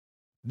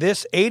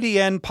This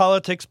ADN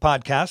Politics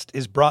podcast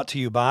is brought to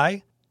you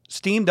by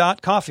Steam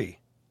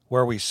Coffee,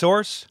 where we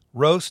source,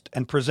 roast,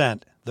 and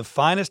present the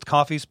finest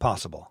coffees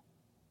possible.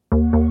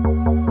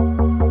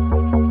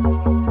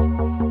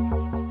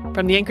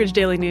 From the Anchorage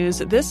Daily News,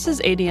 this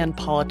is ADN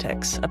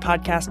Politics, a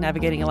podcast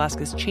navigating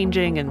Alaska's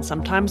changing and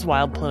sometimes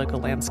wild political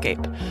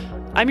landscape.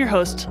 I'm your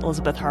host,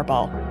 Elizabeth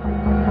Harbaugh.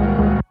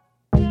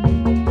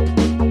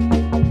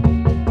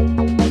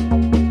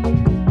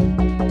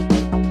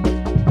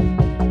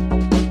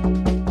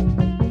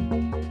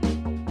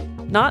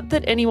 Not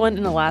that anyone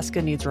in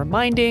Alaska needs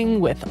reminding,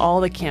 with all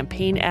the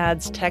campaign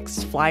ads,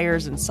 texts,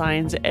 flyers, and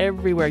signs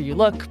everywhere you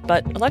look,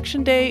 but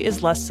Election Day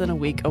is less than a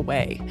week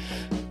away.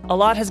 A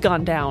lot has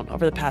gone down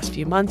over the past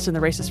few months in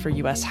the races for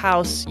U.S.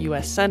 House,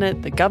 U.S.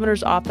 Senate, the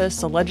governor's office,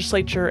 the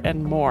legislature,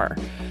 and more.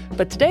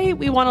 But today,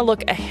 we want to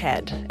look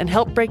ahead and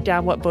help break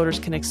down what voters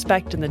can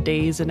expect in the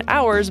days and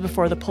hours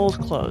before the polls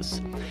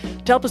close.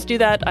 To help us do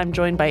that, I'm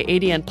joined by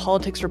ADN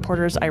Politics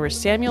reporters Iris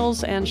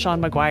Samuels and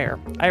Sean McGuire.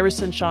 Iris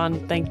and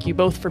Sean, thank you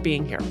both for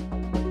being here.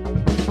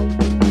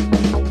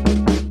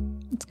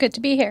 It's good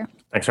to be here.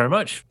 Thanks very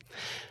much.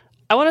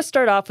 I want to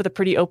start off with a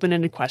pretty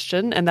open-ended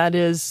question, and that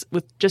is,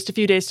 with just a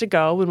few days to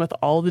go and with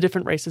all the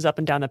different races up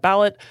and down the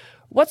ballot,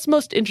 what's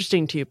most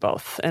interesting to you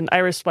both? And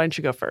Iris, why don't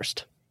you go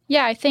first?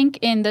 Yeah, I think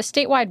in the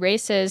statewide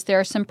races, there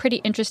are some pretty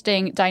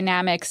interesting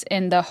dynamics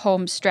in the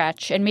home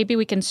stretch. And maybe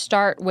we can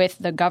start with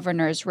the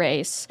governor's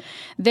race.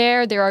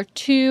 There are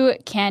two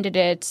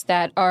candidates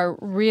that are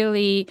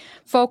really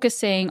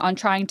focusing on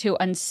trying to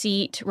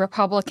unseat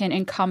Republican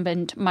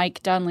incumbent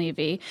Mike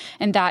Dunleavy.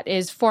 And that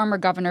is former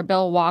Governor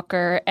Bill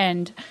Walker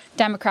and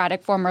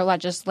Democratic former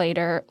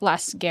legislator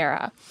Les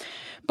Gara.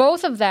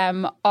 Both of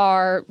them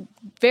are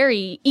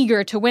very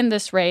eager to win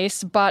this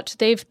race, but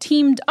they've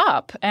teamed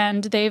up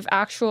and they've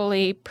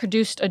actually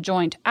produced a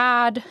joint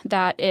ad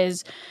that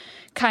is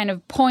kind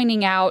of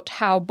pointing out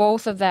how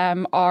both of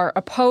them are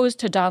opposed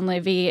to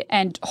Dunleavy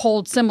and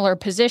hold similar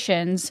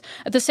positions.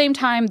 At the same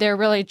time, they're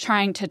really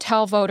trying to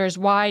tell voters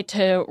why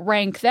to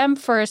rank them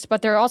first,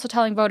 but they're also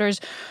telling voters,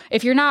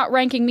 if you're not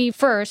ranking me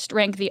first,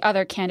 rank the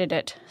other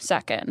candidate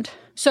second.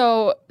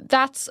 So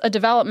that's a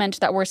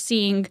development that we're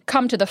seeing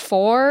come to the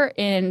fore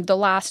in the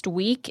last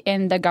week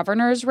in the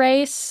governor's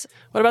race.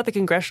 What about the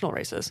congressional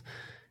races?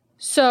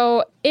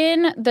 So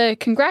in the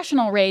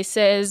congressional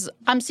races,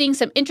 I'm seeing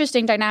some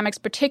interesting dynamics,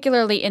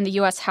 particularly in the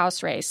U.S.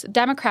 House race.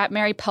 Democrat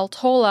Mary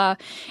Peltola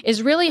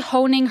is really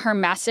honing her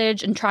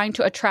message and trying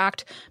to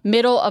attract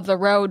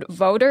middle-of-the-road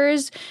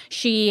voters.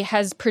 She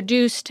has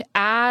produced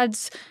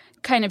ads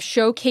kind of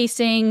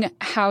showcasing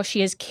how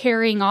she is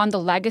carrying on the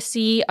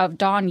legacy of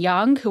Don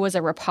Young, who was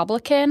a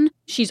Republican.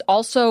 She's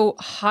also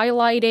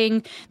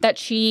highlighting that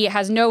she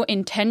has no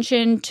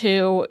intention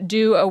to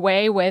do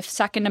away with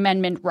Second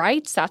Amendment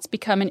rights. That's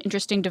become an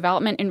interesting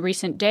development in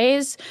recent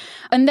days.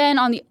 And then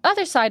on the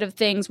other side of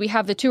things, we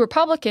have the two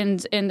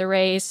Republicans in the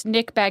race,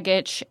 Nick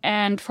Begich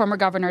and former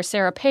Governor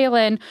Sarah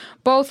Palin,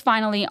 both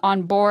finally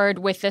on board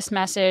with this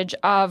message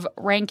of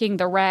ranking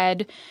the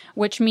red,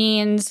 which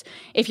means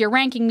if you're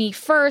ranking me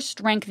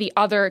first, rank the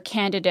other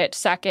candidate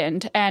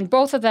second. And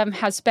both of them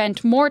have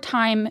spent more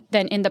time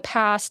than in the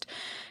past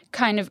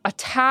kind of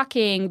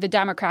attacking the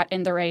Democrat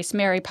in the race,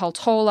 Mary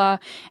Peltola,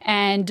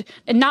 and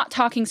not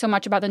talking so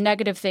much about the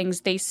negative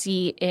things they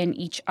see in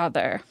each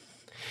other.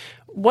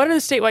 What are the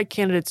statewide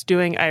candidates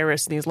doing,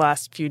 Iris, in these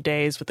last few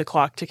days with the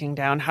clock ticking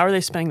down? How are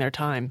they spending their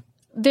time?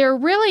 They're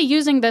really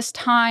using this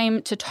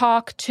time to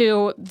talk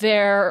to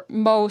their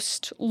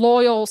most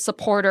loyal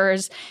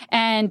supporters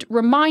and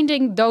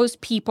reminding those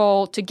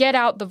people to get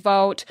out the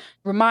vote,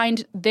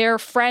 remind their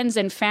friends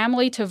and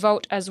family to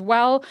vote as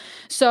well.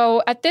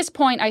 So at this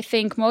point, I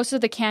think most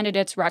of the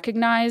candidates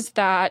recognize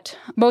that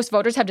most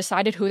voters have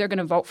decided who they're going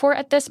to vote for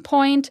at this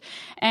point.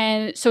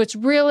 And so it's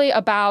really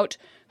about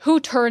who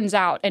turns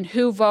out and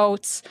who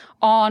votes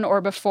on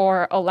or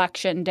before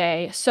Election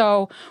Day.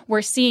 So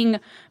we're seeing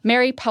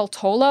Mary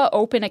Peltola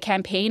open a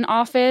campaign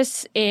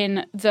office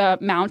in the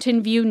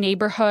Mountain View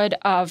neighborhood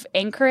of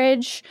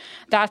Anchorage.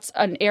 That's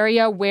an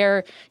area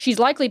where she's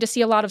likely to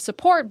see a lot of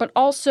support, but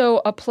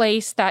also a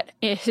place that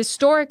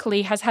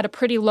historically has had a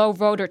pretty low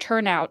voter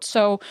turnout.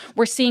 So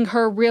we're seeing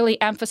her really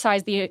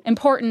emphasize the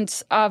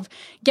importance of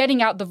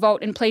getting out the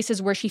vote in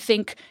places where she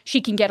thinks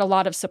she can get a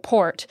lot of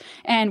support.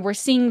 And we're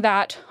seeing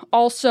that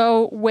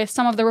also with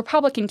some of the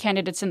Republican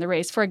candidates in the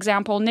race. For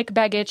example, Nick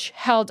Begich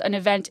held an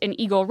event in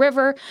Eagle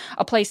River,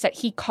 a place that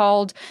he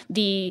called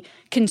the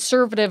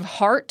conservative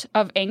heart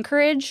of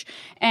Anchorage.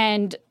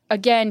 And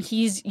again,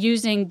 he's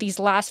using these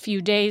last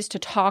few days to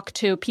talk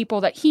to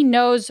people that he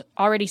knows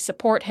already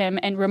support him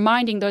and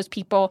reminding those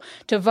people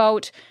to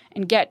vote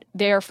and get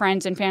their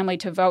friends and family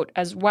to vote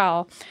as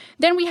well.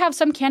 Then we have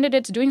some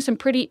candidates doing some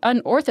pretty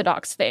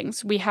unorthodox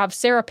things. We have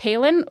Sarah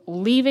Palin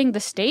leaving the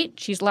state.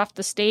 She's left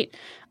the state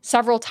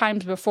several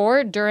times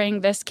before during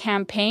this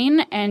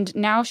campaign, and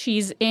now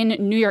she's in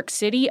New York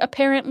City,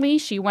 apparently.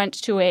 She went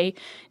to a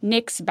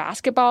Knicks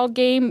basketball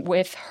game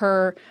with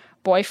her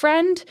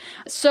boyfriend.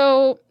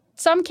 So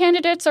some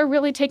candidates are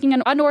really taking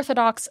an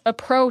unorthodox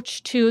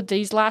approach to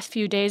these last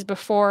few days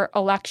before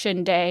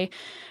Election Day.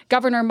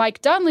 Governor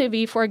Mike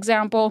Dunleavy, for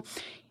example,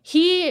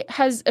 he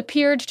has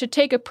appeared to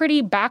take a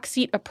pretty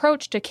backseat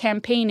approach to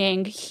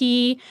campaigning.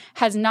 He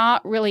has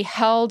not really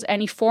held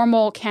any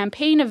formal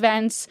campaign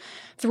events.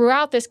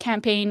 Throughout this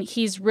campaign,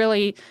 he's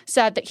really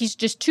said that he's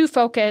just too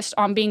focused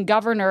on being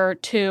governor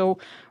to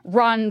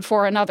run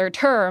for another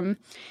term.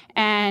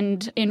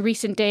 And in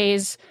recent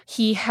days,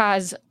 he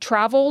has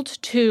traveled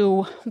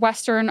to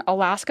Western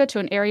Alaska, to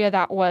an area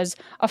that was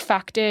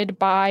affected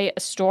by a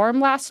storm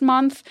last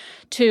month,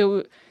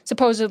 to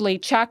supposedly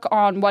check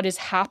on what is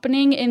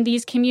happening in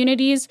these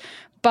communities.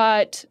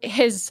 But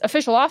his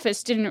official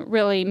office didn't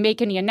really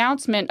make any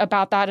announcement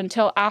about that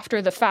until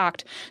after the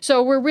fact.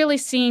 So we're really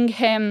seeing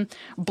him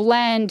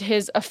blend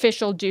his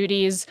official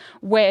duties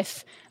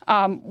with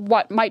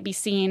what might be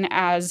seen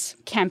as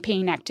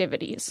campaign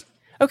activities.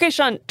 Okay,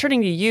 Sean,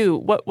 turning to you,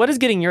 what is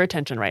getting your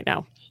attention right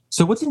now?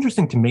 So what's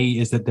interesting to me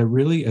is that there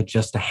really are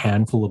just a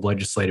handful of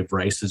legislative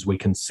races we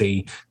can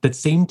see that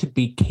seem to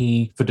be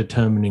key for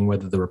determining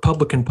whether the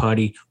Republican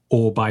Party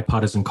or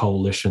bipartisan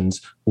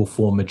coalitions will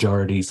form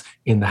majorities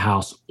in the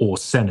House or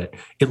Senate.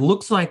 It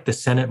looks like the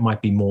Senate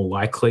might be more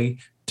likely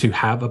to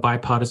have a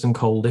bipartisan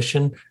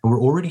coalition, and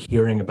we're already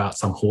hearing about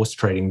some horse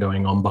trading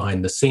going on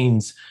behind the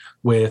scenes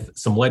with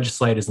some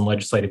legislators and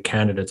legislative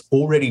candidates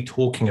already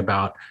talking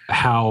about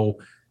how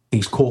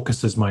these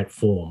caucuses might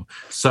form.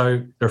 So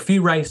there are a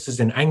few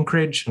races in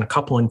Anchorage and a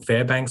couple in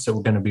Fairbanks that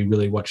we're going to be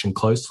really watching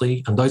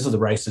closely. And those are the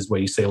races where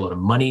you see a lot of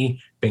money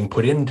being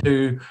put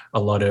into, a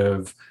lot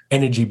of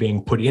energy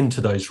being put into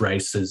those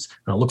races.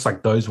 And it looks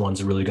like those ones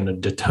are really going to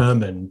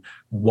determine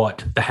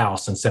what the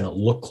House and Senate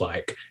look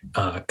like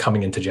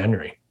coming into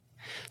January.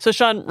 So,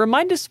 Sean,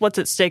 remind us what's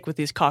at stake with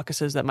these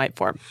caucuses that might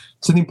form.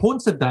 So the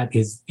importance of that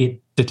is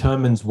it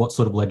determines what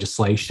sort of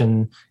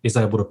legislation is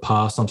able to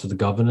pass onto the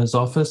governor's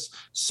office.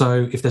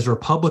 So if there's a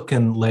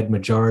Republican-led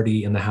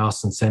majority in the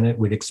House and Senate,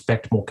 we'd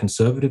expect more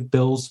conservative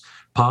bills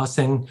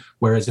passing,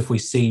 whereas if we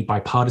see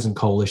bipartisan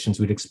coalitions,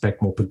 we'd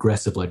expect more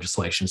progressive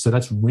legislation. So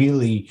that's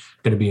really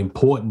going to be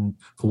important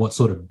for what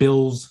sort of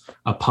bills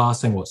are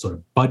passing, what sort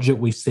of budget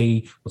we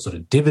see, what sort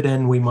of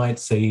dividend we might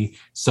see.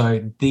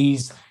 So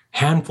these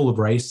handful of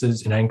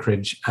races in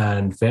Anchorage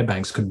and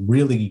Fairbanks could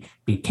really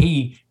be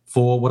key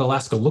for what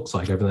Alaska looks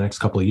like over the next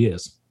couple of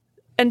years.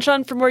 And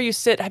Sean, from where you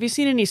sit, have you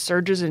seen any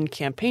surges in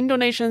campaign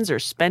donations or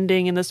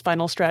spending in this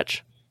final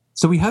stretch?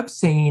 So we have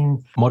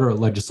seen moderate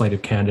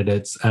legislative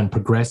candidates and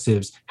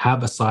progressives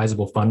have a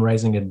sizable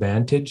fundraising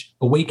advantage.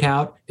 A week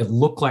out, it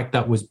looked like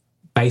that was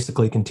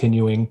basically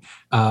continuing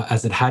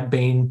as it had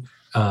been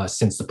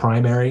since the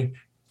primary.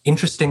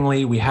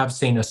 Interestingly, we have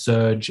seen a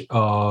surge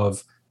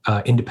of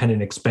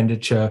independent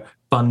expenditure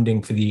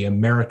funding for the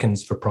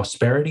Americans for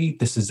Prosperity.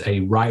 This is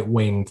a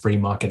right-wing free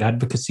market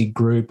advocacy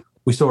group.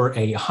 We saw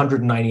a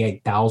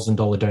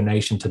 $198,000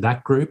 donation to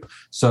that group.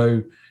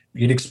 So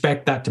you'd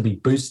expect that to be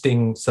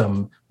boosting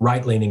some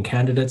right-leaning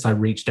candidates. I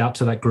reached out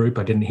to that group.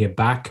 I didn't hear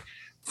back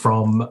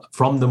from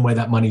them where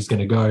that money's going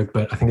to go,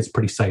 but I think it's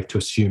pretty safe to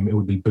assume it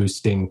would be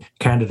boosting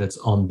candidates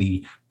on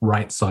the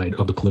right side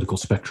of the political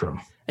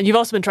spectrum. And you've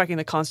also been tracking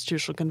the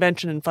Constitutional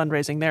Convention and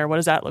fundraising there. What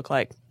does that look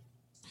like?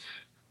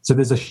 So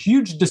there's a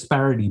huge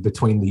disparity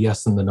between the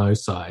yes and the no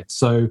side.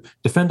 So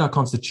Defend Our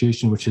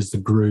Constitution, which is the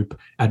group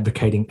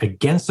advocating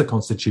against the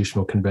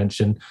Constitutional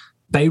Convention,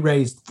 they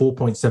raised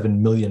 $4.7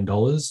 million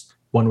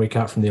 1 week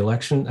out from the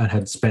election and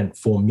had spent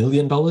 $4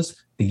 million. The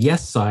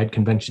yes side,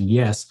 Convention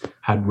Yes,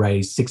 had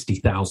raised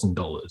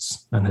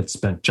 $60,000 and had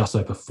spent just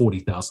over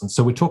 $40,000.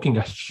 So we're talking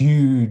a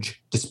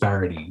huge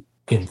disparity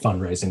in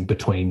fundraising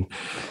between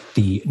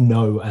the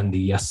no and the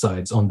yes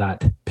sides on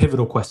that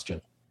pivotal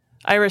question.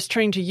 Iris,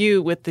 turning to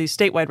you with the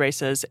statewide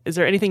races, is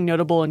there anything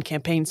notable in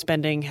campaign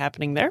spending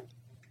happening there?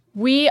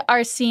 We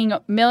are seeing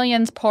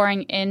millions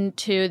pouring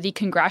into the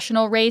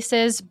congressional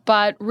races,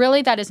 but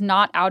really that is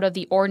not out of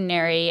the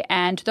ordinary.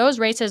 And those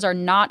races are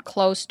not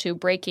close to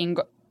breaking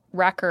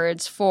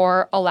records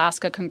for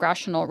Alaska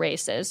congressional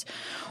races.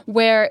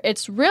 Where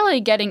it's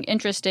really getting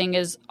interesting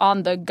is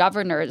on the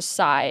governor's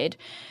side.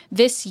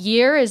 This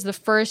year is the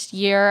first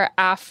year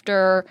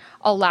after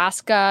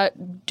Alaska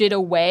did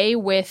away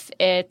with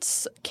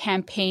its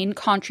campaign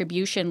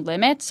contribution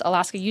limits.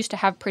 Alaska used to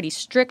have pretty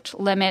strict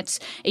limits.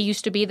 It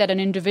used to be that an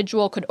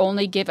individual could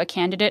only give a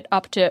candidate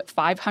up to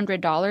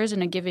 $500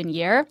 in a given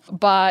year.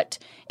 But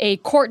a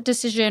court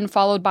decision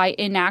followed by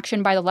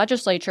inaction by the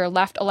legislature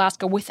left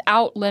Alaska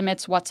without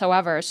limits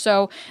whatsoever.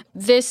 So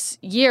this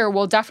year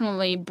will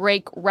definitely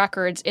break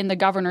records in the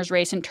governor's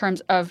race in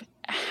terms of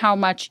how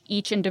much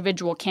each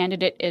individual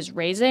candidate is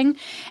raising.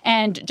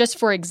 And just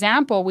for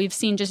example, we've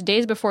seen just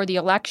days before the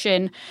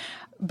election,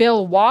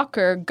 Bill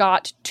Walker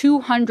got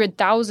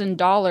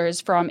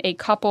 $200,000 from a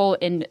couple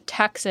in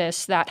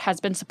Texas that has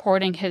been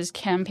supporting his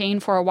campaign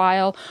for a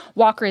while.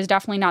 Walker is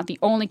definitely not the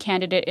only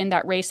candidate in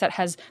that race that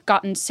has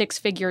gotten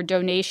six-figure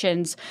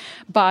donations.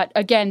 But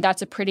again,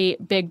 that's a pretty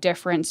big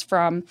difference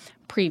from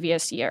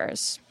previous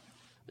years.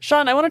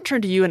 Sean, I want to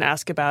turn to you and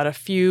ask about a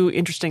few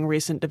interesting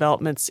recent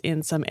developments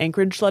in some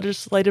Anchorage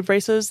legislative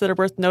races that are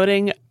worth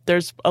noting.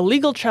 There's a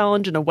legal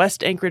challenge in a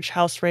West Anchorage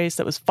House race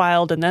that was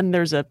filed, and then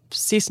there's a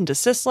cease and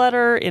desist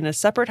letter in a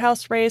separate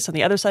House race on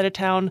the other side of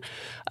town.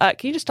 Can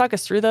you just talk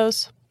us through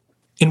those?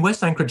 In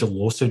West Anchorage, a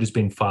lawsuit has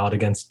been filed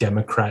against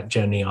Democrat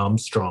Jenny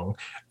Armstrong,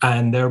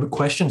 and there are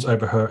questions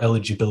over her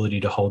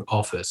eligibility to hold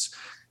office.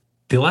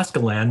 The Alaska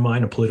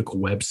Landmine, a political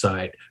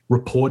website,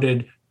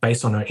 reported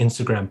based on her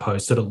Instagram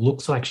post that it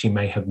looks like she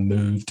may have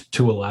moved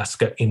to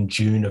Alaska in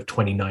June of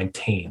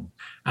 2019.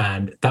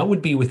 And that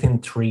would be within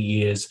 3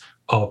 years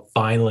of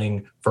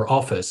filing for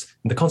office.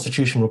 And the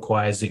Constitution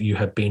requires that you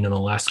have been an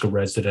Alaska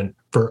resident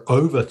for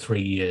over 3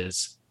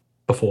 years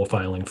before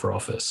filing for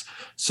office.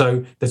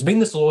 So there's been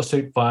this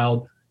lawsuit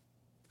filed.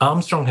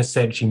 Armstrong has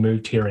said she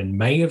moved here in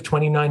May of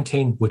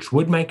 2019, which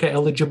would make her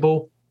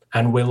eligible.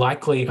 And we're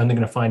likely only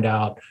going to find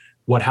out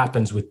what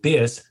happens with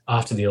this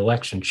after the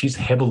election. She's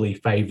heavily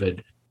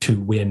favored to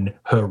win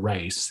her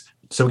race.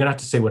 So we're going to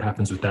have to see what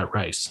happens with that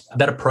race.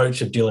 That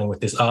approach of dealing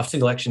with this after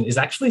the election is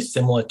actually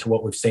similar to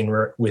what we've seen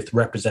with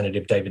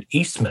Representative David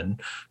Eastman,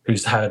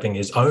 who's having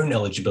his own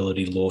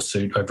eligibility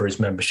lawsuit over his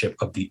membership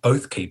of the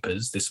Oath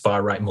Keepers, this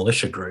far-right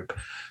militia group.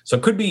 So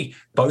it could be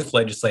both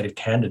legislative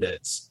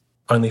candidates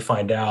only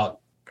find out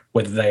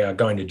whether they are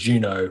going to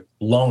Juneau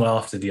long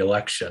after the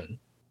election.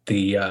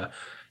 The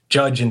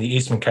judge in the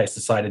Eastman case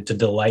decided to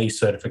delay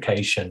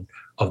certification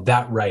of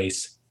that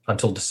race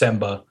until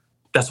December.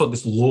 That's what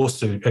this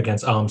lawsuit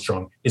against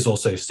Armstrong is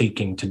also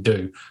seeking to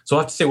do. So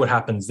we'll have to see what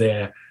happens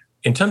there.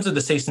 In terms of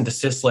the cease and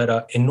desist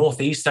letter, in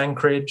Northeast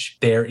Anchorage,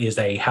 there is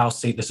a House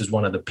seat. This is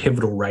one of the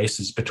pivotal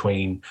races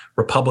between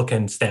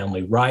Republican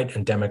Stanley Wright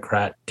and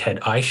Democrat Ted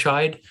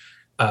Eichscheid.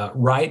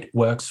 Wright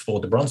works for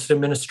the Bronson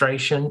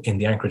administration in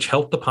the Anchorage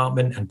Health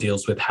Department and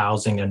deals with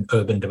housing and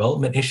urban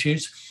development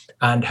issues,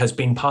 and has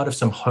been part of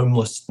some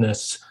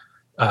homelessness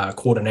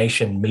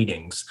coordination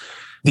meetings.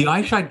 The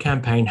Eichscheid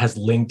campaign has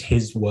linked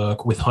his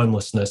work with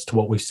homelessness to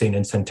what we've seen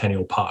in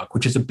Centennial Park,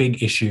 which is a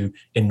big issue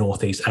in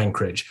Northeast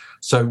Anchorage.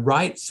 So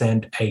Wright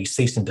sent a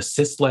cease and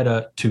desist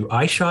letter to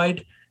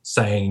Eichscheid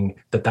saying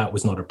that that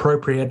was not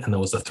appropriate and there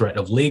was a threat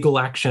of legal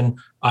action.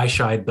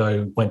 Eichscheid,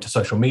 though, went to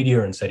social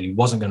media and said he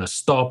wasn't going to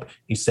stop.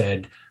 He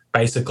said,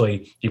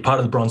 basically, you're part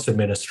of the Bronson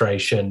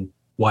administration.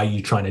 Why are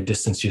you trying to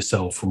distance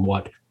yourself from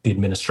what the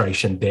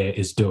administration there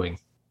is doing?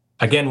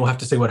 Again, we'll have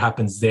to see what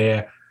happens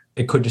there.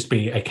 It could just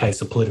be a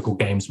case of political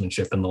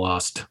gamesmanship in the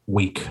last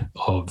week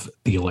of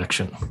the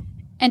election.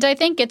 And I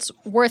think it's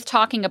worth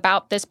talking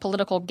about this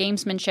political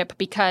gamesmanship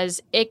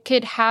because it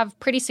could have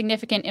pretty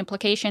significant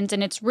implications,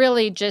 and it's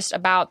really just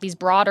about these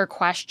broader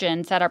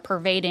questions that are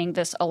pervading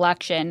this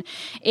election.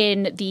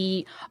 In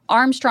the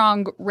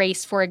Armstrong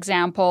race, for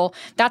example,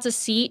 that's a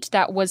seat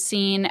that was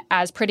seen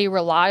as pretty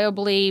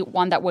reliably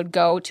one that would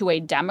go to a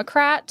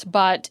Democrat.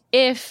 But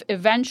if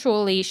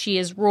eventually she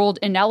is ruled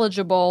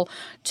ineligible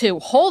to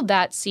hold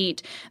that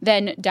seat,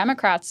 then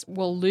Democrats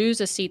will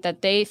lose a seat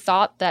that they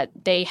thought that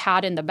they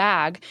had in the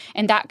bag.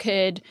 And that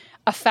could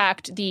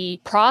affect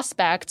the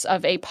prospects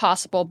of a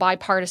possible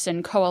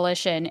bipartisan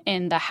coalition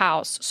in the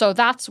House. So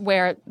that's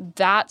where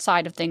that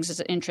side of things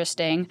is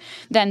interesting.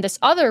 Then this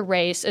other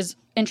race is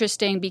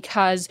interesting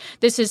because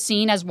this is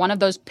seen as one of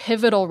those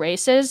pivotal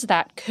races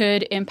that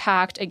could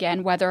impact,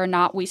 again, whether or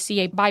not we see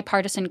a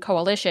bipartisan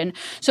coalition.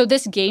 So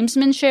this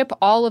gamesmanship,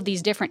 all of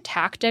these different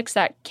tactics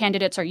that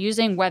candidates are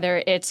using,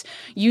 whether it's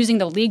using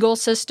the legal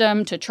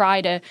system to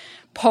try to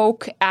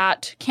poke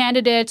at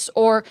candidates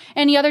or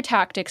any other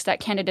tactics that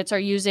candidates are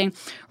using,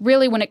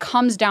 really when it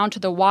comes down to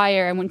the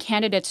wire and when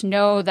candidates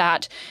know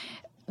that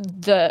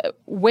the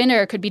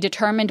winner could be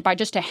determined by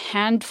just a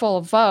handful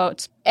of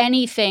votes,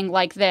 anything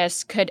like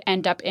this could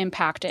end up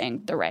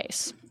impacting the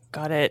race.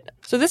 Got it.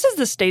 So this is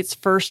the state's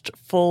first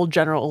full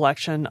general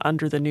election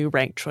under the new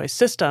ranked choice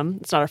system.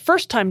 It's not our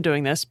first time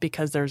doing this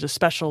because there's a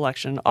special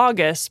election in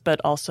August, but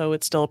also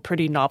it's still a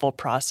pretty novel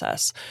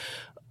process.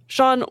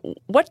 Sean,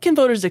 what can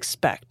voters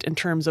expect in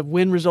terms of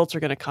when results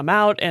are going to come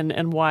out,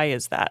 and why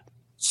is that?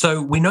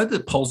 So we know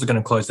that polls are going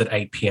to close at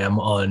 8 p.m.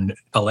 on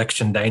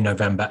Election Day,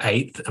 November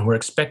 8th, and we're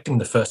expecting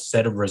the first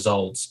set of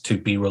results to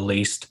be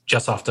released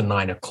just after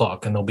 9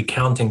 o'clock, and there'll be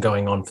counting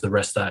going on for the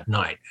rest of that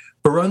night.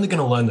 But we're only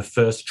going to learn the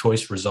first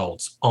choice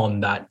results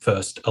on that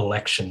first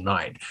election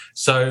night.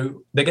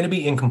 So they're going to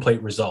be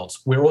incomplete results.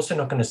 We're also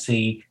not going to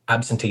see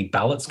absentee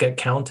ballots get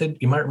counted.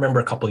 You might remember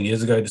a couple of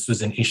years ago, this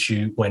was an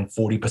issue when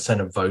 40%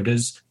 of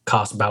voters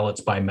cast ballots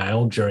by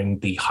mail during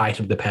the height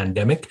of the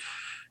pandemic.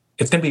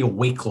 It's going to be a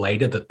week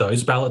later that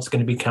those ballots are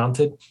going to be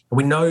counted.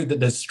 We know that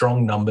there's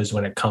strong numbers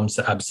when it comes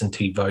to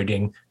absentee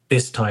voting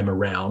this time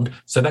around.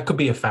 So that could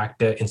be a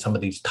factor in some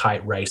of these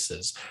tight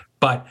races.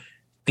 But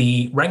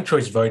the ranked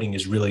choice voting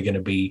is really going to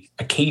be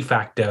a key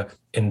factor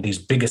in these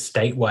bigger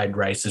statewide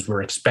races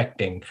we're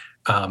expecting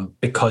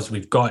because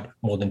we've got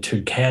more than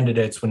two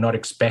candidates. We're not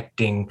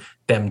expecting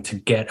them to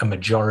get a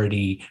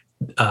majority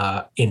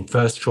in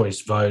first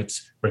choice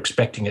votes. We're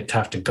expecting it to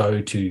have to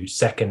go to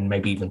second,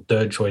 maybe even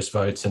third choice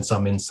votes in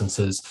some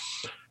instances.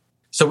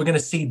 So we're going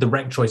to see the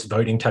ranked choice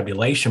voting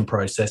tabulation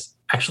process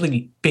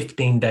actually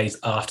 15 days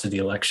after the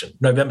election,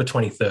 November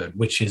 23rd,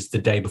 which is the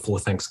day before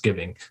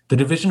Thanksgiving. The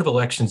Division of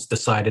Elections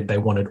decided they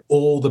wanted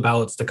all the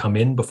ballots to come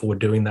in before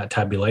doing that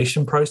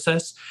tabulation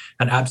process,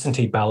 and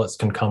absentee ballots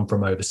can come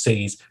from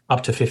overseas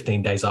up to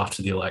 15 days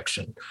after the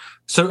election.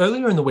 So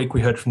earlier in the week,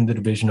 we heard from the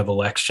Division of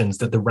Elections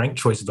that the ranked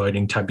choice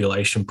voting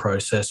tabulation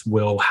process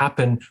will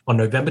happen on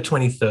November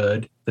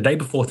 23rd, the day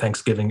before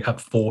Thanksgiving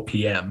at 4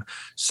 p.m.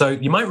 So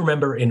you might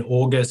remember in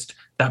August,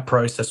 that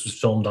process was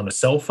filmed on a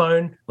cell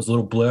phone. It was a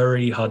little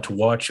blurry, hard to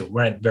watch. It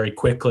went very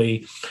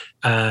quickly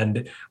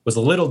and was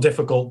a little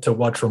difficult to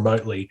watch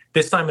remotely.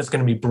 This time it's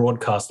going to be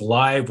broadcast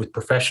live with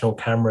professional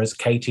cameras.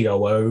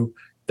 KTOO,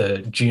 the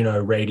Juneau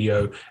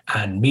radio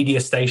and media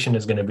station,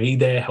 is going to be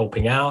there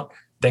helping out.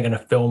 They're going to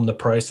film the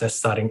process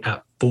starting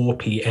at 4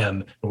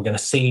 p.m. And we're going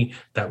to see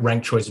that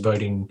ranked choice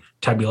voting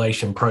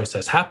tabulation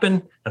process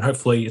happen. And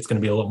hopefully it's going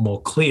to be a lot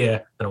more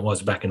clear than it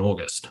was back in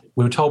August.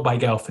 We were told by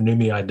Gail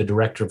Fanumiai, the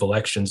director of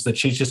elections, that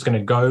she's just going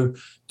to go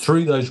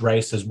through those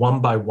races one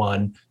by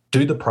one,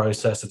 do the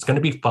process. It's going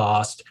to be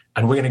fast.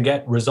 And we're going to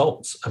get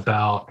results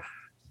about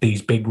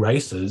these big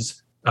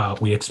races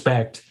we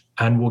expect.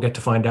 And we'll get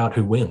to find out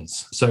who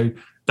wins. So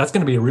that's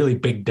going to be a really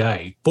big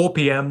day. 4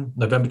 p.m.,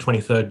 November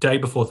 23rd, day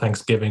before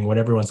Thanksgiving, when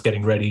everyone's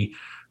getting ready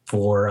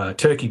for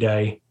Turkey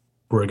Day,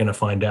 we're going to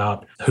find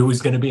out who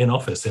is going to be in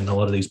office in a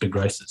lot of these big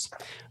races.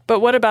 But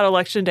what about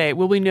Election Day?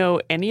 Will we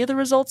know any of the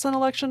results on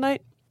Election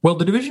night? Well,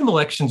 the Division of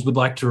Elections would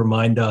like to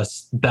remind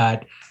us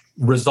that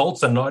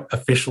results are not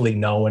officially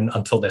known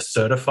until they're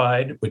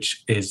certified,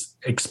 which is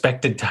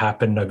expected to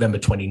happen November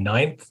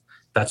 29th.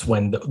 That's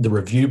when the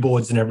review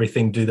boards and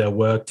everything do their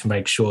work to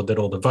make sure that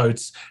all the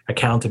votes are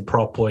counted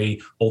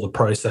properly, all the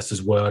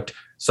processes worked.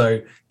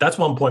 So that's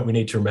one point we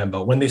need to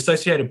remember. When the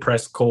Associated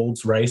Press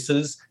calls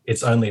races,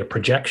 it's only a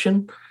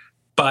projection.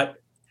 But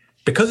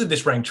because of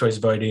this ranked choice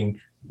voting,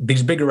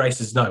 these bigger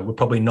races, no, we're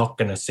probably not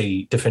going to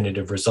see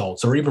definitive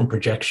results or even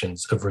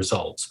projections of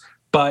results.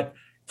 But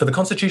for the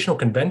Constitutional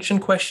Convention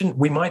question,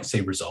 we might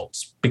see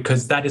results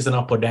because that is an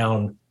up or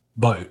down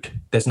vote.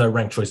 There's no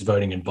ranked choice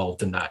voting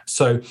involved in that.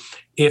 So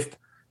if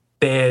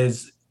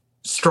there's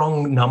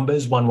strong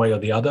numbers one way or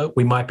the other,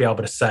 we might be able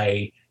to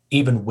say,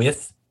 even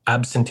with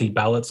absentee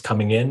ballots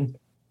coming in,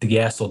 the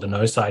yes or the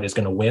no side is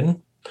going to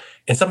win.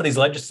 In some of these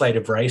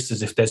legislative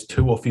races, if there's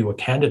two or fewer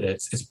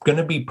candidates, it's going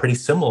to be pretty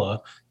similar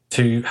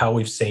to how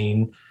we've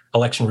seen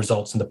election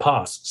results in the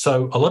past.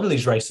 So a lot of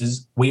these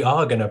races, we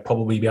are going to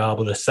probably be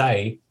able to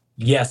say,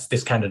 yes,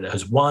 this candidate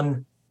has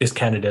won, this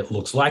candidate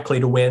looks likely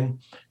to win.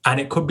 And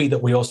it could be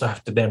that we also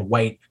have to then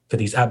wait for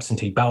these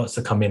absentee ballots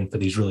to come in for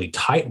these really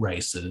tight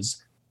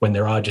races when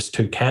there are just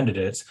two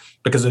candidates.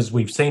 Because as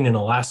we've seen in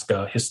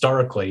Alaska,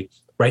 historically,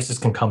 races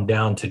can come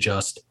down to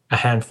just a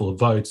handful of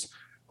votes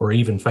or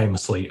even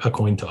famously a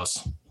coin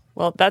toss.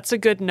 Well, that's a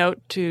good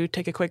note to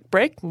take a quick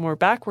break. When we're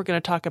back, we're going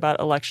to talk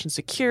about election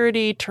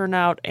security,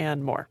 turnout,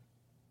 and more.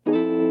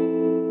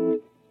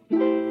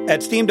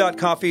 At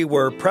Steam.Coffee,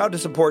 we're proud to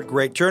support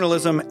great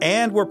journalism,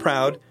 and we're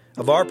proud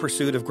of our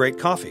pursuit of great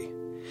coffee.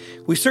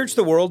 We search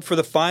the world for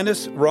the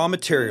finest raw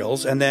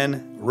materials and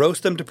then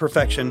roast them to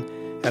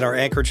perfection at our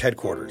Anchorage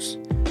headquarters,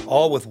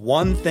 all with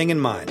one thing in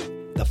mind: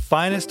 the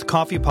finest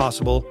coffee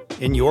possible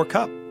in your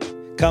cup.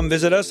 Come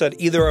visit us at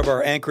either of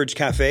our Anchorage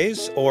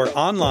cafes or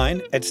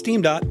online at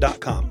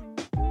steam.com.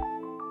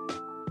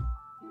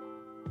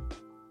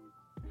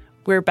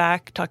 We're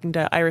back talking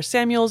to Iris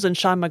Samuels and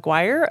Sean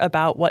McGuire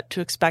about what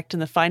to expect in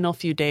the final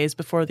few days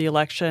before the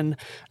election.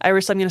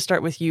 Iris, I'm going to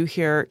start with you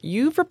here.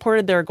 You've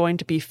reported there are going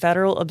to be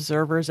federal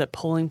observers at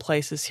polling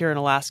places here in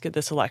Alaska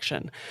this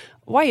election.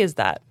 Why is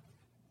that?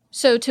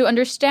 So to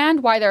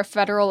understand why there are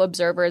federal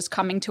observers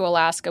coming to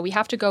Alaska, we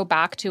have to go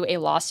back to a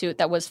lawsuit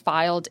that was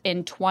filed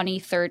in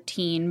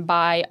 2013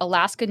 by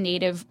Alaska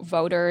Native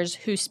voters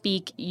who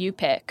speak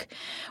Yupik.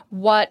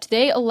 What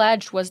they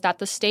alleged was that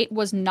the state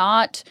was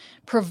not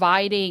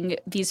providing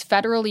these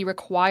federally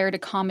required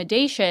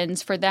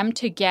accommodations for them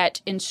to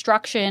get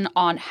instruction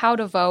on how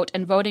to vote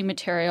and voting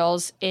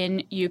materials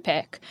in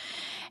Yupik.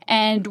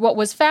 And what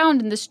was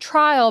found in this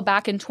trial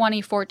back in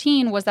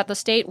 2014 was that the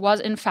state was,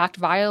 in fact,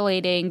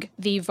 violating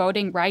the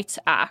Voting Rights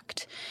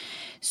Act.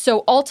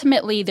 So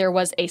ultimately, there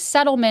was a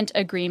settlement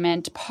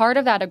agreement. Part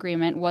of that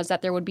agreement was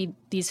that there would be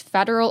these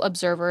federal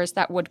observers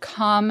that would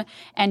come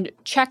and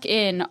check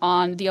in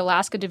on the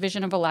Alaska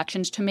Division of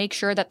Elections to make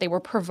sure that they were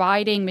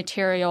providing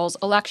materials,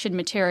 election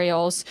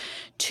materials,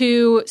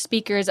 to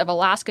speakers of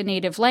Alaska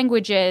Native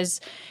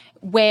languages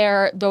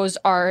where those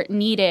are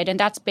needed. And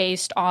that's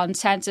based on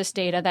census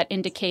data that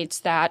indicates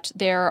that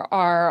there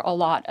are a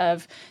lot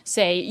of,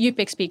 say,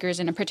 Yupik speakers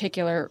in a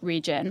particular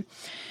region.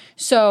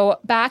 So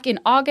back in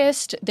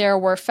August, there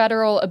were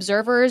federal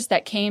observers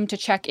that came to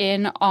check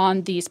in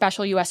on the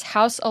special U.S.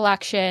 House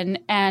election,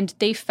 and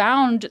they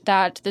found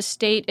that the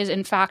state is,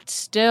 in fact,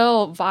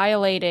 still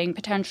violating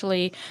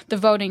potentially the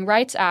Voting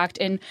Rights Act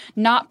and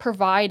not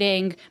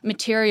providing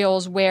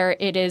materials where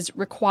it is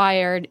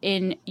required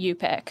in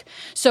Yupik.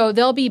 So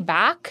they'll be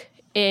back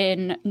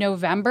in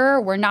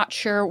November. We're not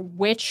sure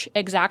which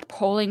exact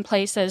polling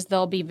places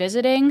they'll be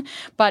visiting,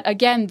 but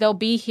again, they'll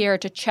be here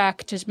to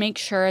check to make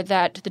sure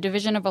that the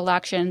Division of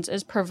Elections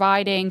is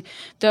providing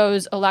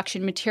those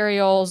election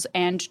materials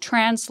and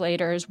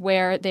translators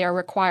where they are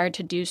required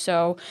to do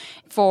so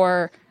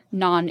for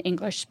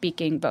non-English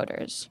speaking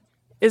voters.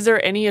 Is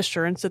there any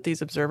assurance that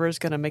these observers are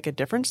going to make a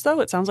difference, though?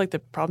 It sounds like the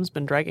problem's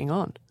been dragging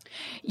on.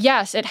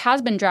 Yes, it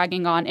has been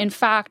dragging on. In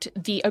fact,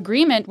 the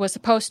agreement was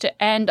supposed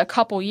to end a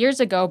couple years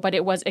ago, but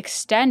it was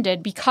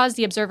extended because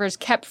the observers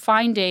kept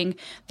finding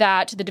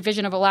that the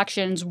Division of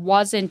Elections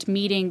wasn't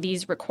meeting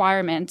these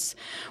requirements.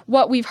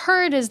 What we've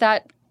heard is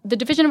that the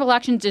Division of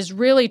Elections is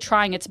really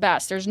trying its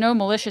best. There's no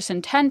malicious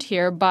intent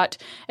here, but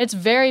it's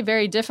very,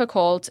 very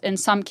difficult in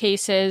some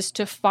cases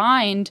to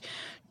find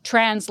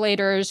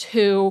translators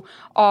who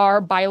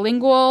are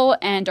bilingual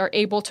and are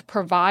able to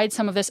provide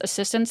some of this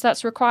assistance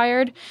that's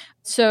required.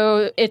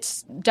 So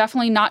it's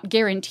definitely not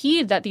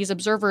guaranteed that these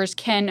observers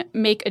can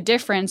make a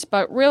difference,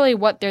 but really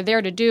what they're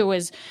there to do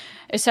is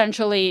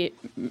essentially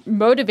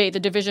motivate the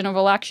Division of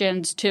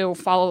Elections to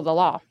follow the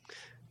law.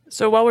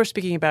 So while we're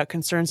speaking about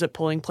concerns at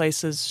polling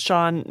places,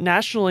 Sean,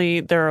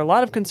 nationally, there are a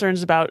lot of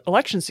concerns about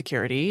election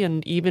security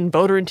and even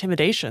voter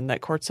intimidation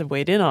that courts have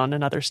weighed in on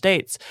in other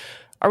states.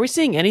 Are we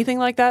seeing anything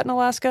like that in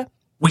Alaska?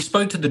 We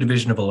spoke to the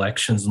Division of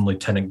Elections and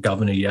Lieutenant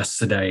Governor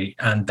yesterday,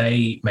 and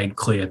they made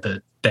clear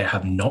that there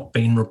have not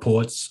been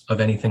reports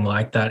of anything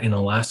like that in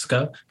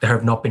Alaska. There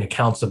have not been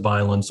accounts of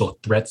violence or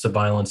threats of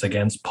violence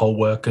against poll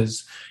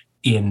workers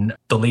in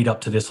the lead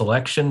up to this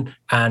election.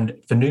 And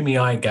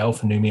Gail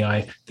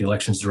Fanumiai, the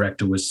elections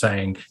director, was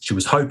saying she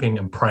was hoping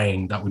and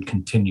praying that would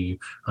continue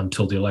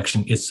until the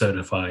election is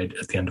certified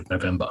at the end of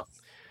November.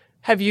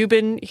 Have you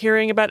been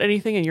hearing about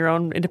anything in your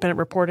own independent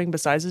reporting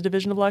besides the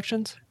Division of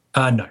Elections?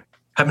 No,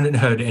 haven't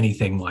heard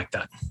anything like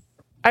that.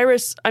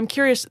 Iris, I'm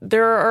curious,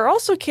 there are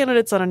also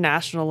candidates on a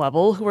national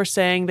level who are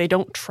saying they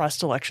don't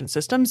trust election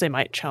systems. They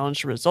might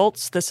challenge the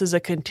results. This is a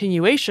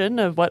continuation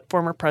of what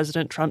former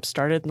President Trump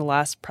started in the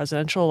last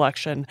presidential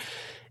election.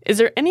 Is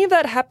there any of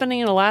that happening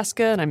in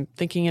Alaska? And I'm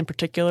thinking in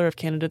particular of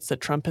candidates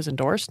that Trump has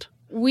endorsed.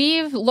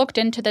 We've looked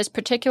into this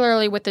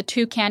particularly with the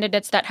two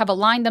candidates that have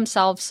aligned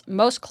themselves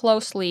most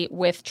closely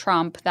with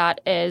Trump.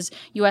 That is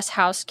U.S.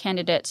 House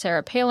candidate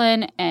Sarah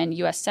Palin and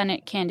U.S.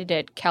 Senate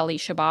candidate Kelly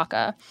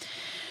Tshibaka.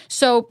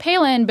 So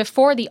Palin,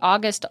 before the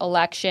August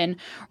election,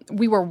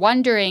 we were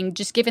wondering,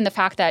 just given the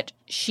fact that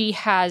she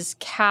has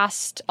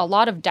cast a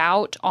lot of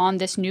doubt on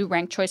this new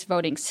ranked choice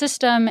voting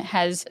system,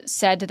 has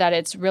said that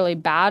it's really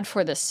bad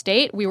for the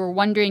state. We were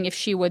wondering if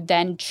she would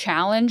then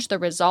challenge the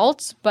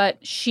results, but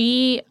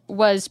she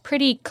was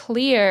pretty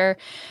clear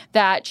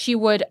that she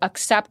would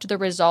accept the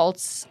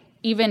results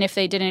even if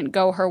they didn't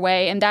go her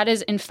way. And that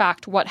is, in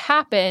fact, what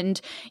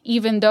happened,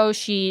 even though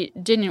she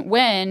didn't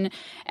win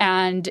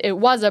and it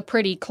was a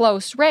pretty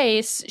close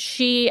race.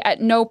 She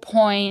at no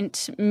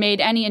point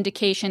made any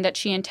indication that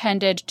she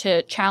intended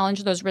to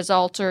challenge those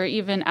results or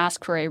even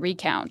ask for a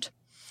recount.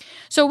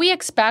 So we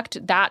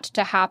expect that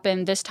to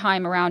happen this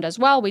time around as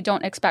well. We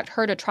don't expect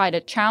her to try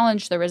to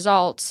challenge the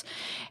results.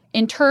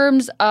 In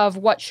terms of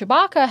what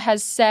Tshibaka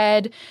has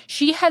said,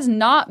 she has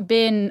not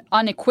been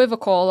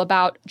unequivocal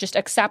about just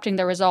accepting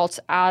the results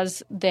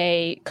as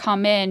they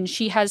come in.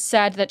 She has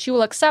said that she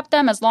will accept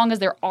them as long as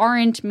there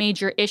aren't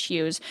major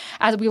issues.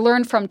 As we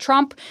learned from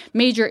Trump,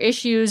 major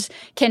issues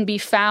can be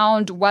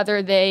found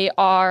whether they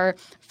are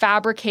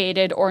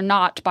fabricated or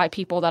not by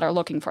people that are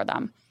looking for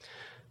them.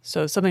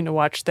 So something to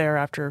watch there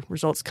after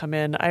results come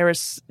in.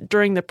 Iris,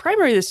 during the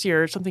primary this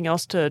year, something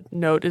else to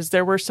note is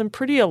there were some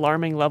pretty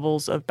alarming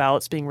levels of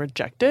ballots being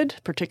rejected,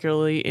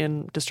 particularly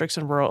in districts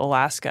in rural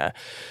Alaska.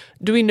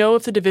 Do we know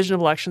if the Division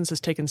of Elections has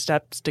taken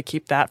steps to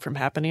keep that from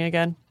happening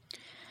again?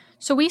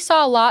 So we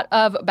saw a lot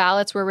of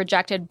ballots were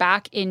rejected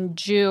back in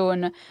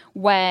June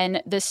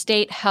when the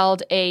state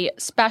held a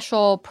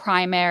special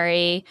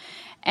primary,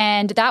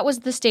 and that was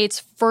the state's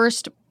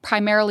first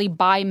primarily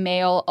by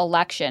mail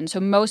election. So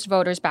most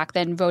voters back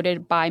then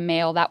voted by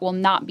mail. That will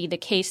not be the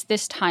case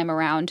this time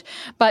around.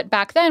 But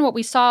back then, what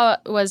we saw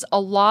was a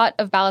lot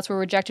of ballots were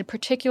rejected,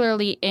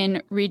 particularly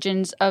in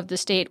regions of the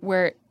state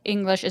where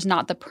English is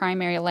not the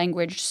primary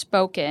language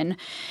spoken.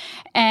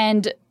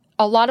 And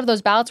a lot of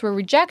those ballots were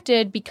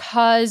rejected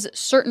because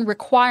certain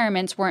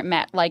requirements weren't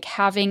met, like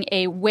having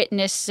a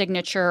witness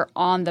signature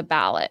on the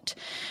ballot.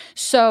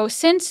 So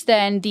since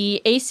then,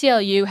 the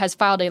ACLU has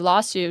filed a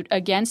lawsuit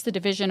against the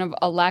Division of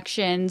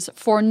Elections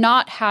for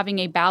not having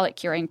a ballot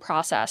curing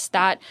process.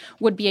 That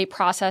would be a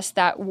process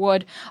that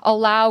would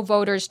allow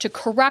voters to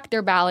correct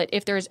their ballot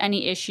if there's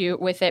any issue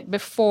with it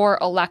before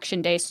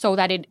Election Day so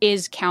that it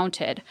is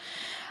counted.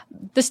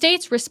 The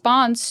state's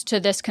response to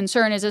this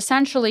concern is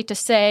essentially to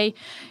say,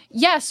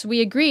 yes, we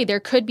agree there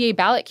could be a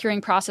ballot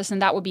curing process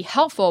and that would be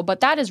helpful, but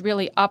that is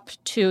really up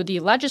to the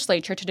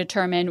legislature to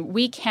determine.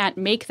 We can't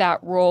make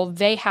that rule.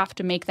 They have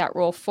to make that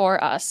rule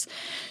for us.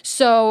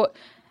 So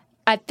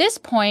At this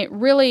point,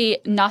 really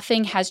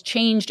nothing has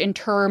changed in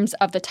terms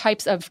of the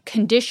types of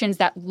conditions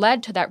that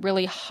led to that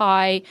really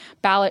high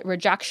ballot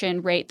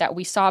rejection rate that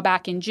we saw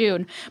back in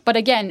June. But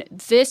again,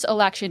 this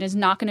election is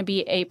not going to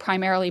be a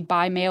primarily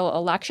by-mail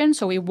election,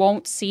 so we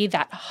won't see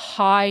that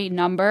high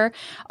number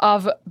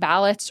of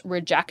ballots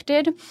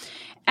rejected.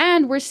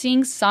 And we're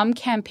seeing some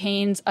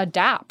campaigns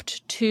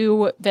adapt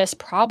to this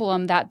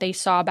problem that they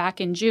saw back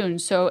in June.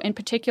 So in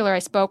particular, I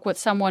spoke with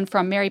someone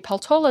from Mary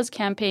Peltola's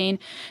campaign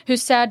who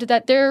said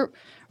that they're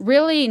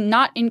really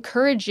not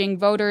encouraging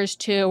voters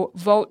to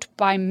vote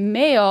by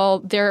mail.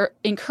 They're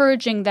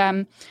encouraging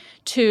them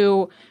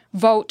to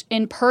vote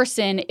in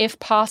person if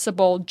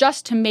possible,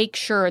 just to make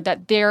sure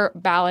that their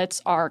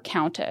ballots are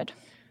counted.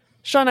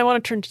 Sean, I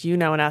want to turn to you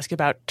now and ask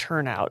about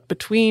turnout.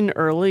 Between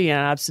early and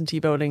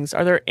absentee votings,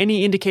 are there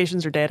any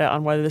indications or data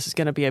on whether this is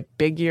going to be a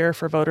big year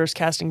for voters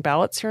casting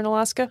ballots here in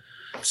Alaska?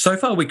 So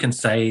far, we can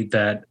say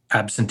that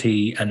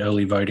absentee and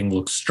early voting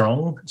looks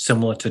strong,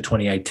 similar to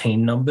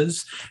 2018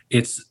 numbers.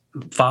 It's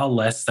far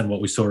less than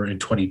what we saw in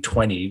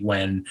 2020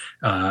 when,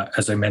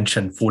 as I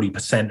mentioned,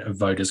 40% of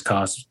voters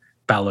cast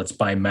ballots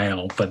by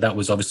mail, but that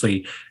was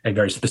obviously a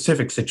very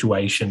specific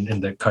situation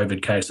in that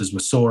COVID cases were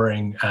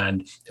soaring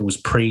and it was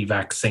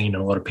pre-vaccine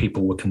and a lot of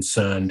people were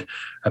concerned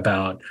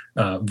about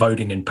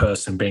voting in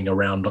person, being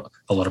around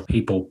a lot of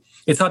people.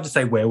 It's hard to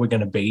say where we're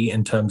going to be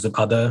in terms of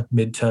other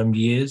midterm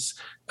years.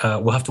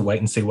 We'll have to wait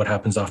and see what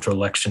happens after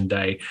Election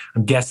Day.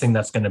 I'm guessing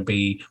that's going to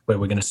be where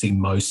we're going to see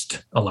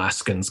most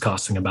Alaskans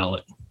casting a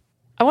ballot.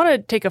 I want to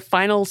take a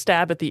final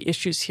stab at the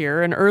issues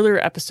here. In earlier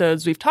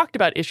episodes, we've talked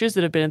about issues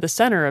that have been at the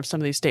center of some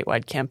of these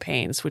statewide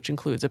campaigns, which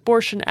includes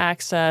abortion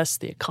access,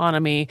 the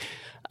economy.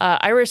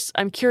 Iris,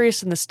 I'm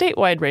curious, in the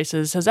statewide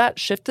races, has that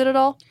shifted at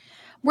all?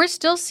 We're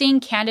still seeing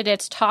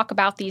candidates talk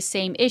about these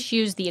same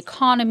issues, the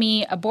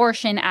economy,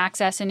 abortion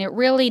access, and it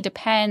really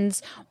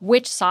depends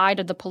which side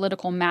of the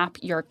political map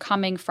you're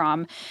coming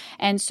from.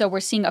 And so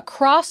we're seeing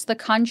across the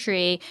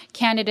country,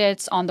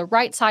 candidates on the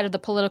right side of the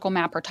political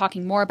map are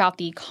talking more about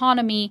the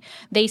economy.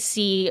 They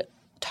see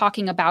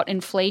talking about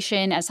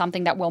inflation as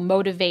something that will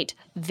motivate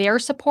their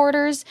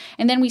supporters.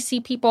 And then we see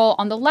people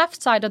on the left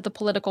side of the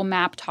political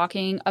map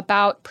talking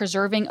about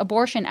preserving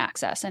abortion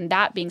access and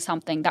that being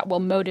something that will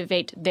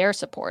motivate their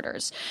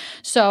supporters.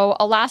 So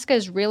Alaska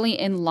is really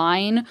in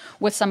line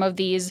with some of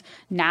these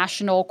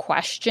national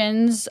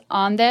questions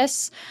on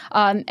this.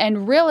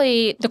 And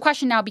really, the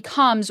question now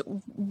becomes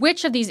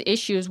which of these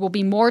issues will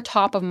be more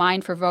top of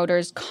mind for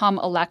voters come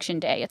Election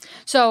Day.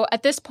 So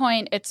at this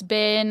point, it's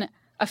been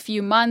a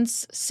few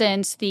months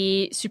since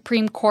the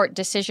Supreme Court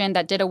decision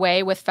that did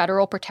away with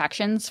federal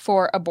protections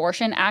for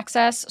abortion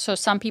access. So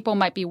some people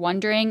might be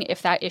wondering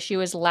if that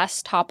issue is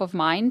less top of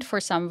mind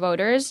for some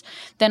voters.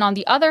 Then on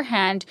the other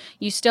hand,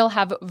 you still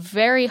have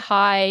very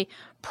high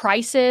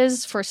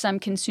prices for some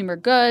consumer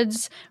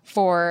goods,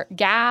 for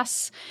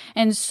gas.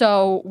 And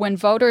so when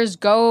voters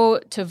go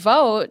to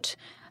vote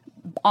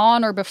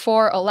on or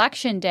before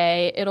Election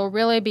Day, it'll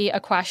really be a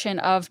question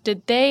of,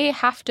 did they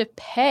have to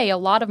pay a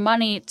lot of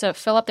money to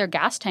fill up their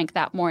gas tank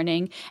that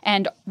morning?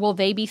 And will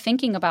they be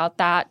thinking about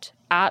that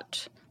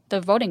at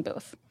the voting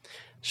booth?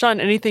 Sean,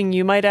 anything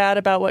you might add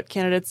about what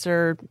candidates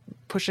are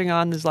pushing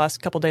on these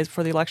last couple of days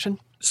before the election?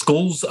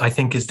 Schools, I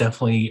think, is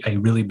definitely a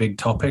really big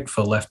topic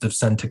for left of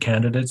center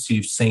candidates.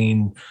 You've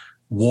seen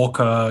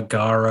Walker,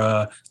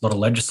 Gara, a lot of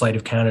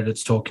legislative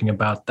candidates talking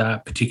about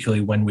that,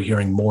 particularly when we're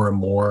hearing more and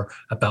more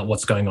about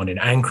what's going on in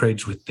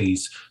Anchorage with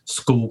these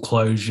school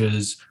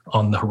closures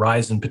on the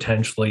horizon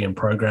potentially and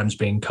programs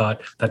being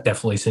cut. That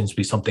definitely seems to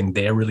be something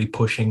they're really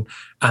pushing.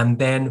 And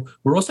then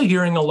we're also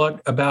hearing a lot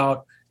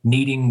about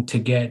needing to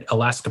get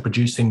Alaska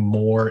producing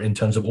more in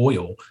terms of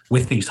oil.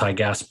 With these high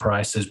gas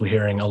prices, we're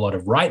hearing a lot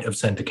of right of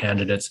center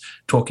candidates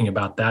talking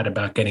about that,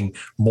 about getting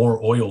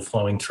more oil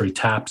flowing through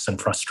taps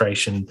and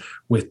frustration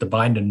with the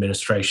Biden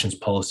administration's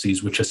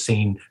policies, which are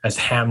seen as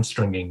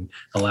hamstringing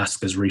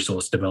Alaska's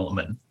resource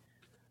development.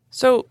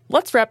 So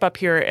let's wrap up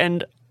here.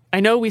 And I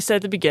know we said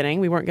at the beginning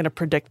we weren't going to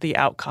predict the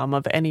outcome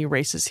of any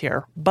races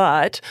here,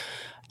 but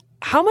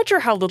how much or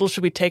how little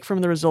should we take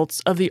from the results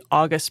of the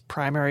August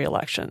primary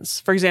elections?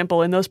 For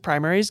example, in those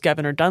primaries,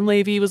 Governor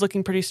Dunleavy was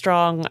looking pretty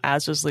strong,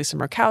 as was Lisa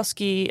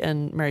Murkowski,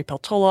 and Mary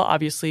Peltola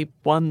obviously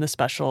won the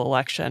special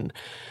election.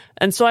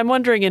 And so I'm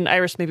wondering, and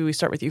Iris, maybe we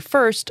start with you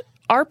first,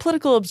 are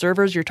political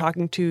observers you're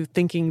talking to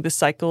thinking this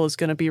cycle is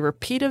going to be a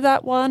repeat of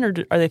that one, or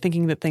are they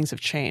thinking that things have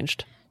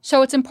changed?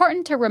 So it's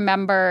important to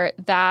remember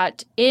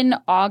that in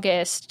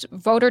August,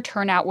 voter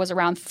turnout was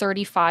around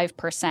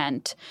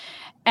 35%.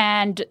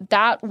 And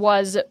that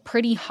was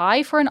pretty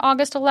high for an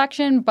August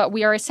election, but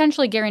we are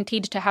essentially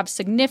guaranteed to have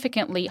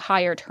significantly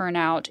higher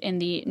turnout in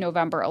the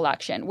November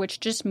election, which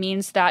just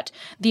means that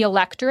the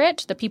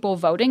electorate, the people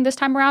voting this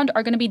time around,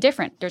 are going to be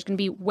different. There's going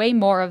to be way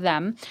more of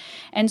them.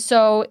 And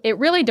so it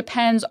really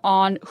depends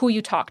on who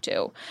you talk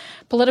to.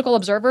 Political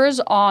observers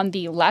on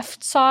the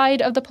left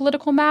side of the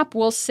political map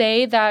will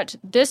say that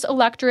this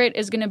electorate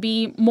is going to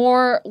be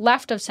more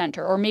left of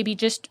center, or maybe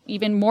just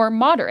even more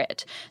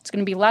moderate. It's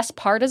going to be less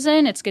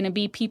partisan. It's going to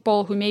be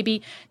people who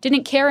maybe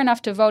didn't care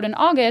enough to vote in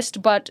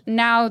August, but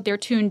now they're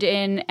tuned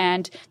in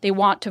and they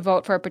want to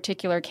vote for a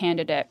particular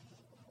candidate.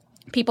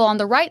 People on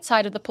the right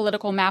side of the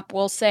political map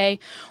will say,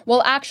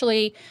 well,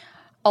 actually,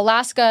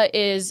 Alaska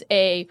is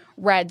a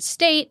red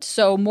state,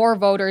 so more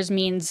voters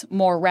means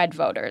more red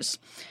voters.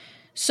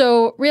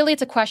 So really,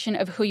 it's a question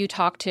of who you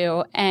talk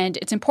to, and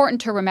it's important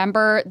to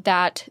remember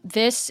that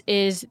this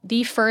is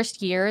the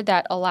first year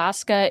that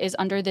Alaska is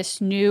under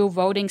this new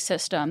voting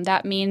system.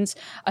 That means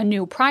a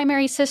new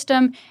primary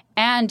system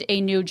and a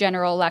new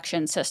general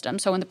election system.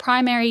 So in the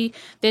primary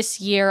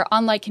this year,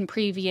 unlike in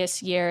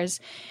previous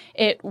years,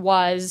 it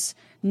was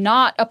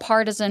not a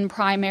partisan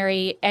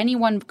primary.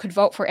 Anyone could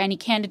vote for any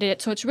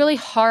candidate. So it's really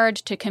hard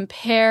to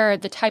compare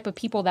the type of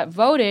people that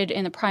voted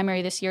in the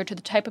primary this year to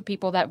the type of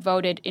people that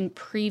voted in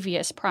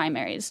previous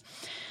primaries.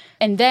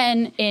 And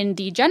then in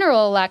the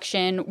general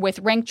election with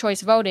ranked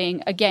choice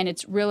voting, again,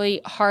 it's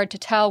really hard to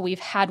tell. We've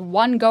had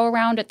one go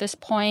around at this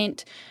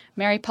point.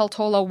 Mary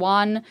Peltola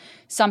won.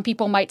 Some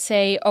people might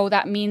say, oh,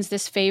 that means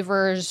this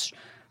favors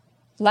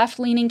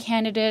left-leaning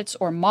candidates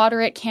or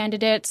moderate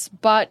candidates,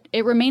 but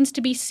it remains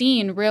to be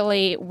seen,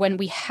 really, when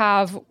we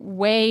have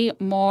way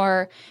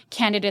more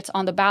candidates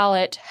on the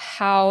ballot,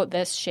 how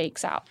this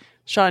shakes out.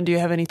 Sean, do you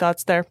have any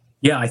thoughts there?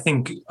 Yeah, I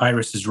think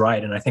Iris is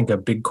right. And I think a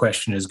big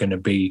question is going to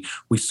be,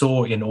 we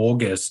saw in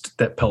August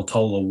that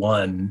Peltola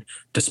won,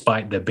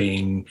 despite there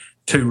being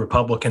two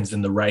Republicans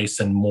in the race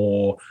and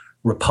more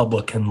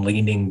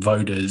Republican-leaning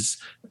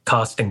voters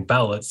casting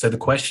ballots. So the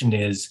question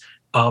is,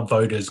 are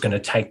voters going to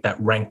take that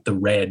rank the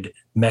red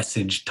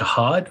message to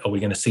heart? Are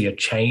we going to see a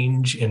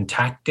change in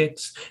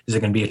tactics? Is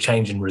there going to be a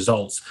change in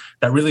results?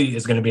 That really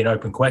is going to be an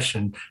open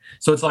question.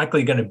 So it's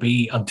likely going to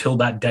be until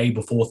that day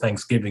before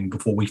Thanksgiving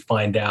before we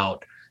find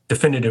out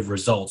definitive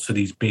results for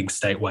these big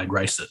statewide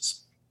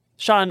races.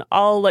 Sean,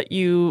 I'll let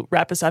you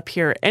wrap us up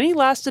here. Any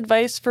last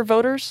advice for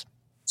voters?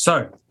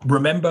 So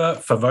remember,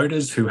 for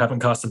voters who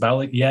haven't cast a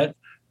ballot yet,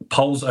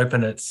 polls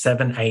open at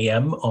 7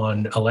 a.m.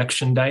 on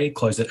Election Day,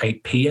 close at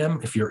 8 p.m.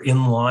 If you're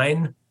in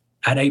line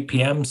at 8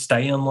 p.m.,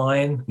 stay in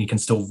line. You can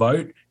still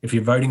vote. If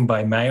you're voting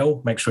by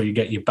mail, make sure you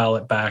get your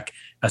ballot back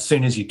as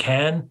soon as you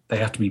can. They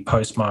have to be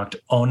postmarked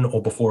on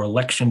or before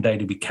Election Day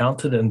to be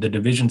counted. And the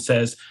division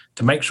says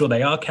to make sure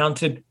they are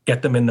counted,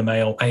 get them in the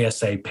mail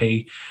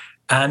ASAP.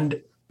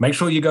 And make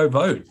sure you go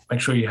vote.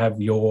 Make sure you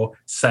have your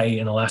say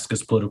in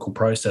Alaska's political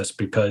process,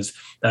 because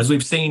as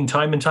we've seen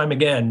time and time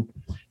again,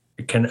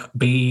 it can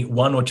be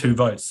one or two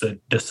votes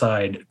that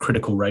decide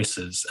critical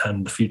races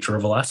and the future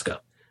of Alaska.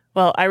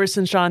 Well, Iris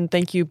and Sean,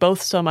 thank you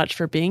both so much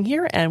for being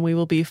here, and we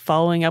will be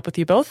following up with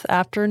you both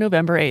after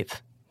November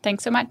 8th.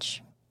 Thanks so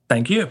much.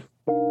 Thank you.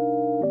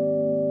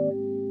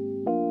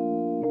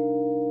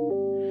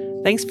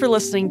 Thanks for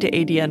listening to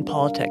ADN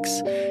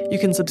Politics. You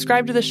can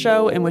subscribe to the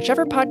show in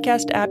whichever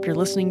podcast app you're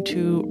listening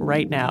to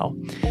right now.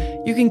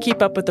 You can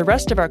keep up with the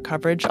rest of our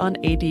coverage on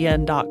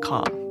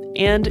adn.com.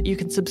 And you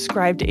can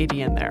subscribe to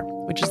ADN there,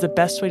 which is the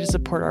best way to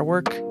support our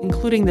work,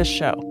 including this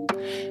show.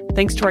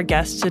 Thanks to our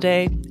guests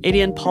today,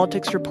 ADN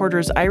Politics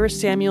reporters Iris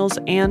Samuels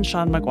and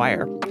Sean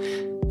McGuire.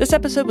 This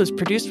episode was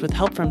produced with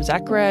help from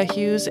Zachariah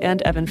Hughes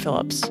and Evan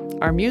Phillips.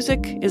 Our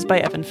music is by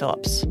Evan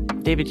Phillips.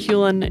 David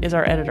Hewlin is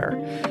our editor.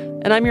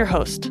 And I'm your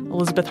host,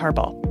 Elizabeth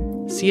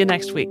Harbaugh. See you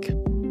next week.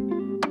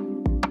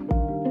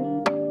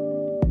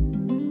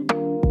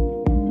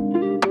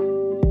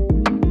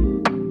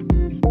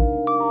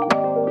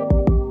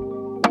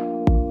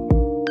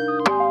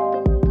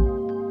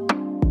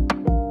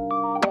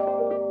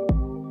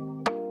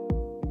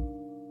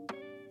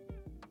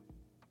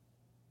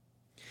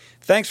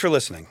 Thanks for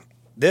listening.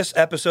 This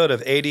episode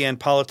of ADN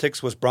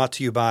Politics was brought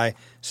to you by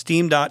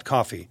Steam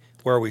Coffee,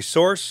 where we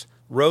source,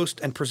 roast,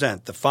 and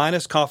present the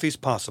finest coffees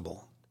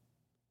possible.